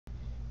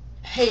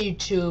Hey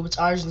YouTube, it's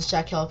Arjun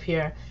Stack Help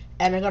here,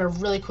 and I got a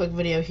really quick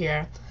video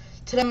here.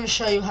 Today I'm going to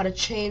show you how to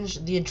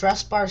change the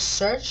address bar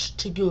search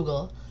to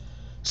Google.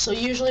 So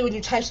usually when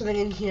you type something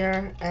in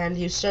here and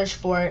you search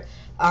for it,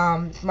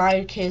 in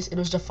my case it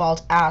was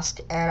default ask,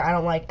 and I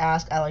don't like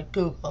ask, I like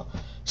Google.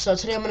 So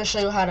today I'm going to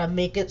show you how to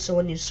make it so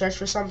when you search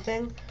for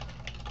something,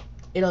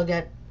 it'll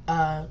get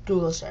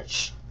Google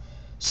search.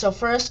 So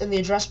first, in the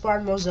address bar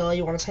in Mozilla,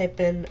 you want to type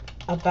in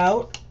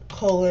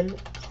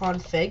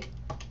about:config.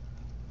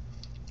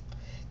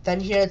 Then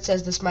here it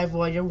says this might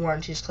void your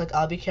warranty. Just click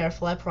I'll be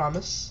careful, I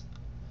promise.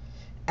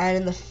 And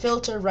in the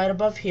filter right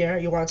above here,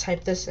 you want to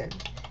type this in,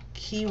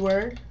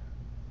 keyword.url.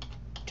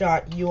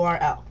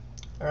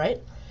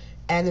 Alright?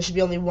 And there should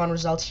be only one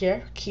result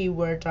here,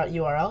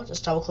 keyword.url.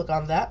 Just double click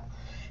on that.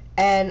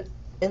 And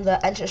in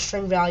the enter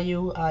string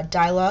value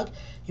dialog,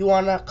 you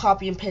want to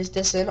copy and paste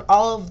this in.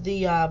 All of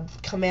the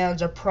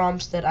commands or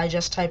prompts that I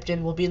just typed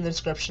in will be in the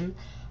description.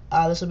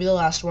 This will be the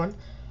last one.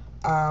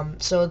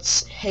 So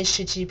it's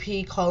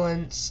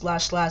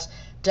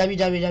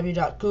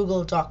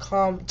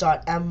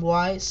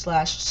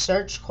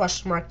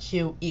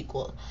http://www.google.com.my/search?q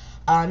equal.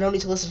 No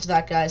need to listen to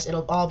that, guys.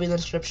 It'll all be in the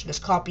description.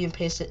 Just copy and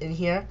paste it in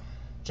here,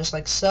 just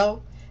like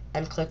so,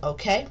 and click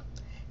OK.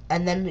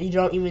 And then you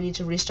don't even need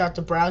to restart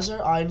the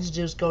browser. All you need to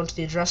do is go into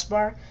the address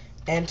bar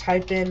and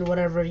type in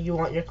whatever you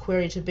want your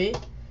query to be.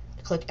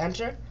 Click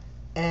enter,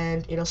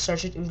 and it'll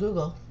search it in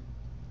Google.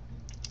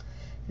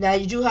 Now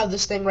you do have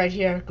this thing right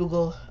here,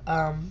 Google,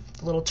 the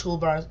little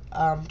toolbar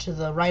to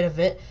the right of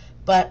it,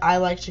 but I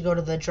like to go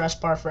to the address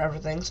bar for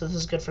everything, so this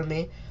is good for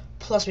me.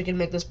 Plus we can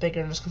make this bigger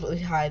and just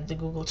completely hide the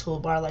Google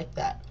toolbar like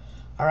that.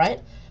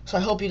 Alright, so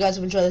I hope you guys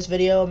have enjoyed this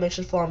video. Make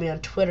sure to follow me on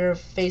Twitter,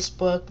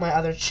 Facebook, my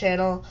other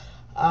channel.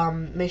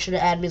 Make sure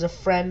to add me as a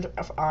friend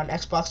on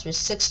Xbox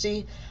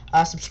 360.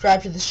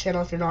 Subscribe to this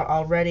channel if you're not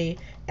already,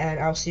 and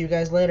I'll see you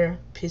guys later.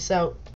 Peace out.